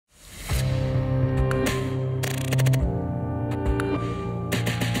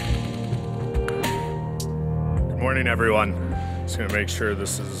morning, everyone. Just gonna make sure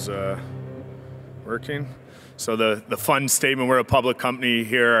this is working. So the fun statement, we're a public company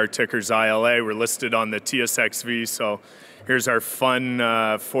here, our ticker's ILA, we're listed on the TSXV, so here's our fun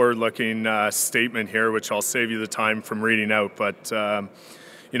forward-looking statement here, which I'll save you the time from reading out, but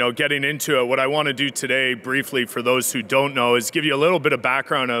you know, getting into it, what I want to do today, briefly, for those who don't know, is give you a little bit of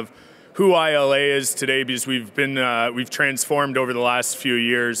background of who ILA is today, because we've transformed over the last few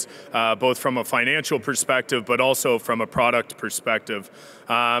years, both from a financial perspective, but also from a product perspective.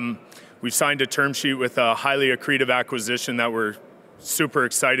 We've signed a term sheet with a highly accretive acquisition that we're super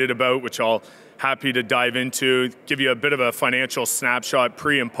excited about, which I'll happy to dive into, give you a bit of a financial snapshot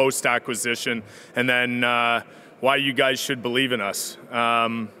pre and post acquisition, and then why you guys should believe in us.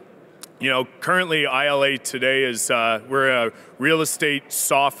 You know, currently ILA today is, we're a real estate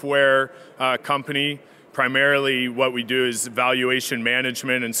software company. Primarily what we do is valuation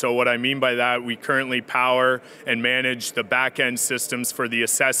management, and so what I mean by that, we currently power and manage the back-end systems for the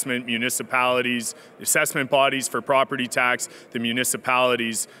assessment municipalities, assessment bodies for property tax, the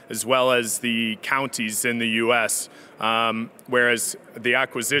municipalities, as well as the counties in the US. Whereas the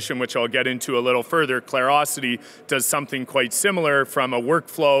acquisition, which I'll get into a little further, Clarosity, does something quite similar from a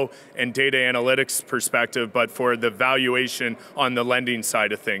workflow and data analytics perspective, but for the valuation on the lending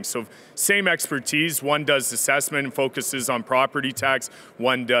side of things. So same expertise, one does assessment and focuses on property tax,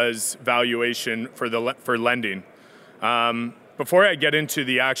 one does valuation for lending. Before I get into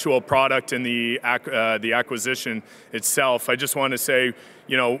the actual product and the acquisition itself, I just want to say,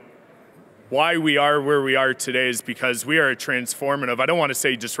 you know, why we are where we are today is because we are a transformative, I don't want to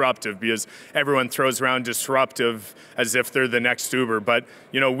say disruptive because everyone throws around disruptive as if they're the next Uber, but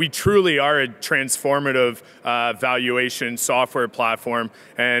you know, we truly are a transformative valuation software platform.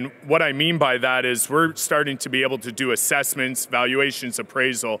 And what I mean by that is we're starting to be able to do assessments, valuations,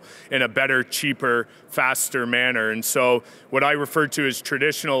 appraisal in a better, cheaper, faster manner. And so what I refer to as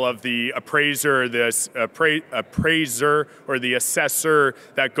traditional of the appraiser, or the appraiser or the assessor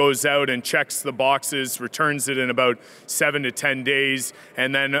that goes out and checks the boxes, returns it in about 7 to 10 days,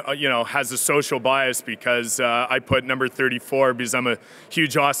 and then you know, has a social bias because I put number 34 because I'm a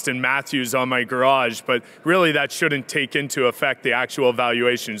huge Austin Matthews on my garage, but really that shouldn't take into effect the actual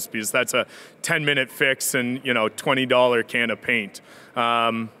valuations because that's a 10-minute fix and you know, $20 can of paint.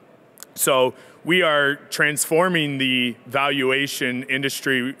 So we are transforming the valuation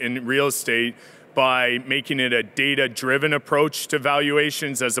industry in real estate by making it a data-driven approach to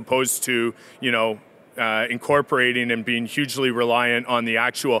valuations as opposed to, you know, incorporating and being hugely reliant on the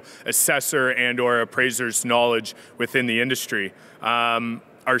actual assessor and or appraiser's knowledge within the industry. Our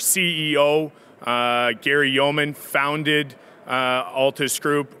CEO, Gary Yeoman, founded Altus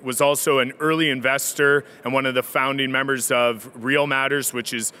Group, was also an early investor and one of the founding members of Real Matters,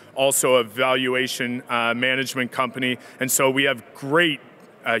 which is also a valuation management company. And so we have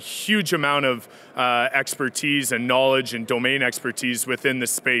a huge amount of expertise and knowledge and domain expertise within the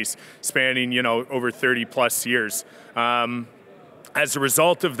space, spanning, you know, over 30 plus years. As a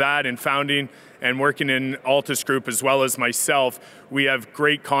result of that and founding and working in Altus Group as well as myself, we have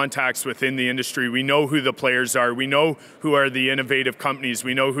great contacts within the industry. We know who the players are. We know who are the innovative companies.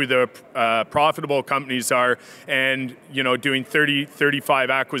 We know who the profitable companies are. And, you know, doing 35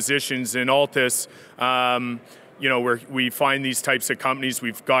 acquisitions in Altus, you know, we find these types of companies.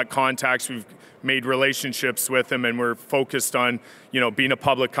 We've got contacts. We've made relationships with them, and we're focused on, you know, being a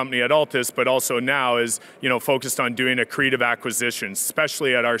public company at Altus, but also now is, you know, focused on doing accretive acquisitions,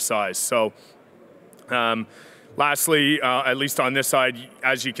 especially at our size. So lastly, at least on this side,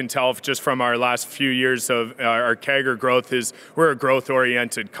 as you can tell just from our last few years of our CAGR growth, is we're a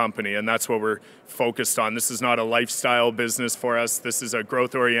growth-oriented company, and that's what we're focused on. This is not a lifestyle business for us. This is a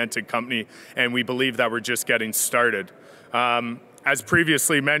growth-oriented company, and we believe that we're just getting started. As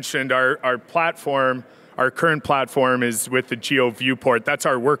previously mentioned, our platform, our current platform is with the Geo Viewport. That's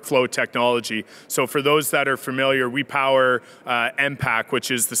our workflow technology. So for those that are familiar, we power MPAC,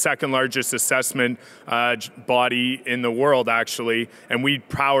 which is the second largest assessment body in the world, actually, and we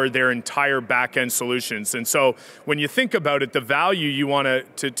power their entire back-end solutions. And so when you think about it, the value you want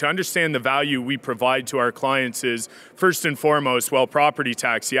to understand the value we provide to our clients is, first and foremost, well, property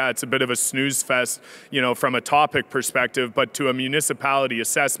tax, yeah, it's a bit of a snooze fest, you know, from a topic perspective, but to a municipality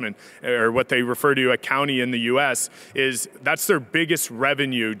assessment, or what they refer to a county in the US, that's their biggest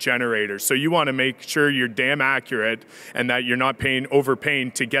revenue generator. So you want to make sure you're damn accurate and that you're not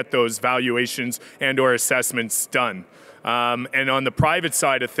overpaying to get those valuations and or assessments done. And on the private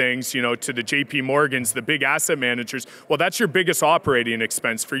side of things, you know, to the JP Morgans, the big asset managers, well, that's your biggest operating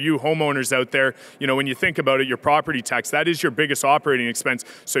expense. For you homeowners out there, you know, when you think about it, your property tax, that is your biggest operating expense.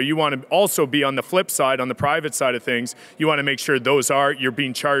 So you want to also be on the flip side, on the private side of things, you want to make sure you're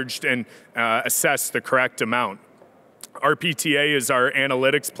being charged and assessed the correct amount. RPTA is our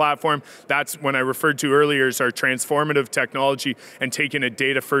analytics platform. That's when I referred to earlier as our transformative technology and taking a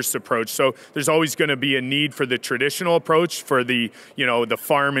data-first approach. So there's always going to be a need for the traditional approach for the, you know, the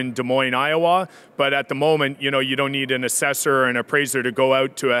farm in Des Moines, Iowa. But at the moment, you know, you don't need an assessor or an appraiser to go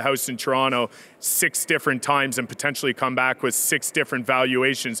out to a house in Toronto 6 different times and potentially come back with 6 different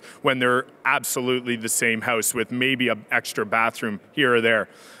valuations when they're absolutely the same house with maybe an extra bathroom here or there.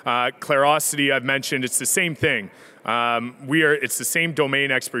 Clarosity, I've mentioned, it's the same thing. It's the same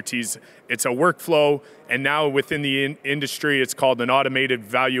domain expertise. It's a workflow, and now within the industry, it's called an automated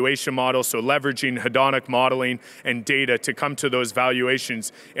valuation model. So leveraging hedonic modeling and data to come to those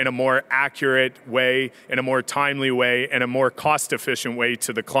valuations in a more accurate way, in a more timely way, and a more cost-efficient way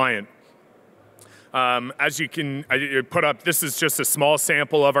to the client. As you can put up, this is just a small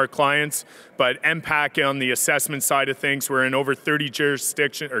sample of our clients, but MPAC on the assessment side of things, we're in over 30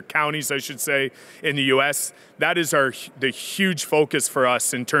 jurisdictions, or counties, I should say, in the US. That is the huge focus for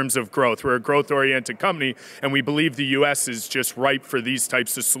us in terms of growth. We're a growth-oriented company, and we believe the US is just ripe for these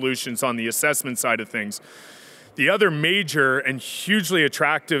types of solutions on the assessment side of things. The other major and hugely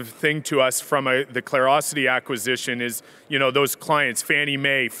attractive thing to us from the Clarosity acquisition is, you know, those clients, Fannie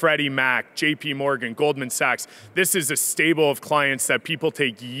Mae, Freddie Mac, JP Morgan, Goldman Sachs. This is a stable of clients that people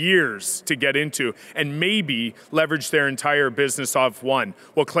take years to get into and maybe leverage their entire business off one.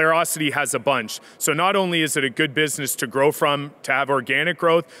 Well, Clarosity has a bunch. So not only is it a good business to grow from, to have organic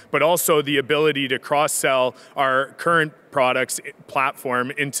growth, but also the ability to cross-sell our current products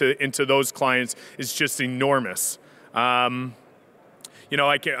platform into those clients is just enormous. You know,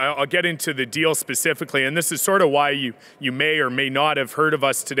 I'll get into the deal specifically, and this is sort of why you may or may not have heard of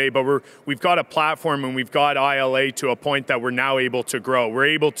us today, but we've got a platform and we've got ILA to a point that we're now able to grow. We're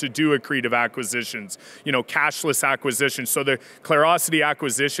able to do accretive acquisitions, you know, cashless acquisitions. So the Clarosity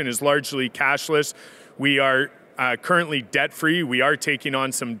acquisition is largely cashless. We are currently debt-free. We are taking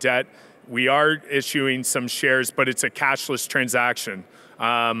on some debt. We are issuing some shares, but it's a cashless transaction.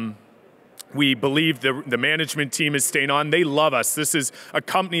 We believe the management team is staying on. They love us. This is a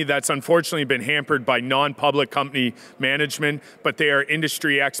company that's unfortunately been hampered by non-public company management, but they are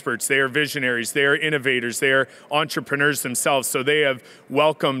industry experts. They are visionaries. They are innovators. They are entrepreneurs themselves. So they have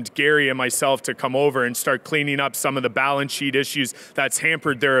welcomed Gary and myself to come over and start cleaning up some of the balance sheet issues that's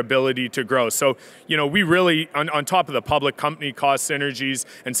hampered their ability to grow. So, you know, we really, on top of the public company cost synergies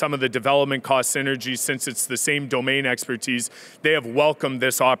and some of the development cost synergies, since it's the same domain expertise, they have welcomed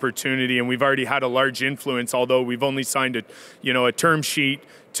this opportunity, and we've already had a large influence, although we've only signed a term sheet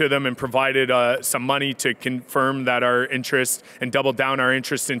to them and provided some money to confirm that our interest and double down our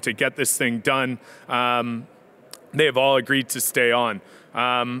interest in to get this thing done. They have all agreed to stay on.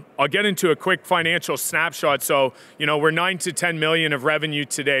 I'll get into a quick financial snapshot. So, you know, we're 9 to 10 million of revenue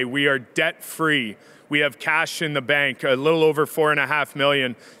today. We are debt free. We have cash in the bank, a little over 4.5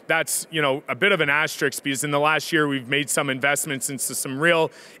 million. That's, you know, a bit of an asterisk because in the last year we've made some investments into some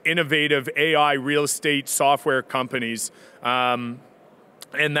real innovative AI real estate software companies, and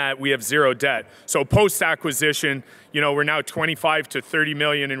that we have 0 debt. So post-acquisition, you know, we're now 25 to 30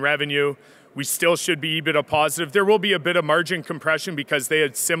 million in revenue. We still should be EBITDA positive. There will be a bit of margin compression because they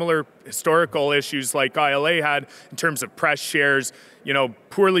had similar historical issues like ILA had in terms of press shares, you know,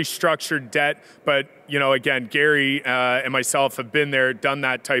 poorly structured debt. But, you know, again, Gary and myself have been there, done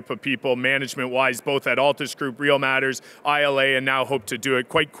that type of people management-wise, both at Altus Group, Real Matters, ILA, and now hope to do it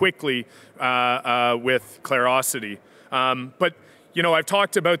quite quickly with Clarosity. But you know, I've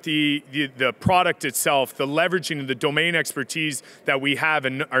talked about the product itself, the leveraging of the domain expertise that we have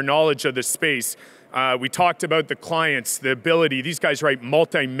and our knowledge of the space. We talked about the clients, the ability. These guys write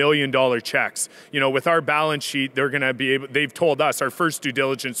multi-million-dollar checks. You know, with our balance sheet, they're going to be able. They've told us our first due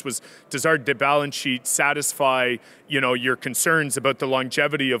diligence was, does our balance sheet satisfy, you know, your concerns about the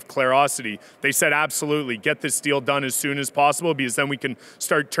longevity of Clarosity? They said absolutely. Get this deal done as soon as possible because then we can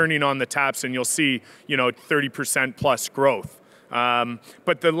start turning on the taps and you'll see, you know, 30% plus growth.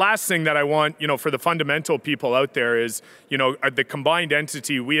 But the last thing that I want, you know, for the fundamental people out there is, you know, the combined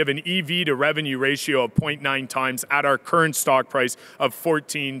entity, we have an EV to revenue ratio of 0.9 times at our current stock price of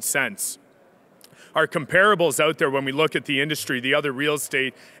 14 cents. Our comparables out there, when we look at the industry, the other real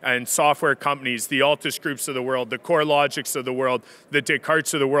estate and software companies, the Altus Groups of the world, the CoreLogics of the world, the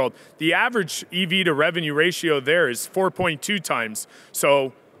Descartes of the world, the average EV to revenue ratio there is 4.2 times.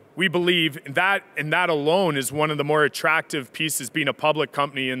 So we believe that, and that alone is one of the more attractive pieces being a public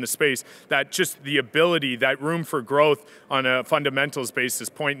company in the space, that just the ability, that room for growth on a fundamentals basis,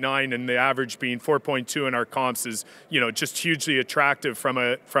 0.9 and the average being 4.2 in our comps is, just hugely attractive from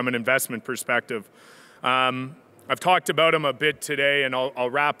an investment perspective. I've talked about him a bit today, and I'll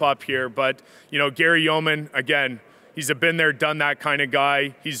wrap up here, but Gary Yeoman, again, he's a been there, done that kind of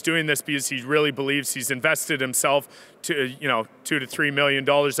guy. He's doing this because he really believes. He's invested himself to $2 to $3 million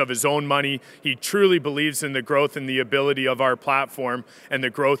of his own money. He truly believes in the growth and the ability of our platform and the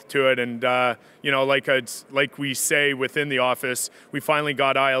growth to it. And like we say within the office, we finally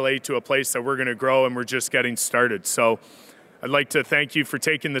got ILA to a place that we're going to grow, and we're just getting started. So I'd like to thank you for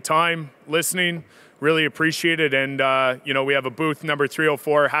taking the time, listening. Really appreciate it, and we have a booth number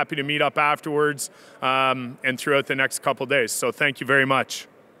 304. Happy to meet up afterwards and throughout the next couple days. So thank you very much.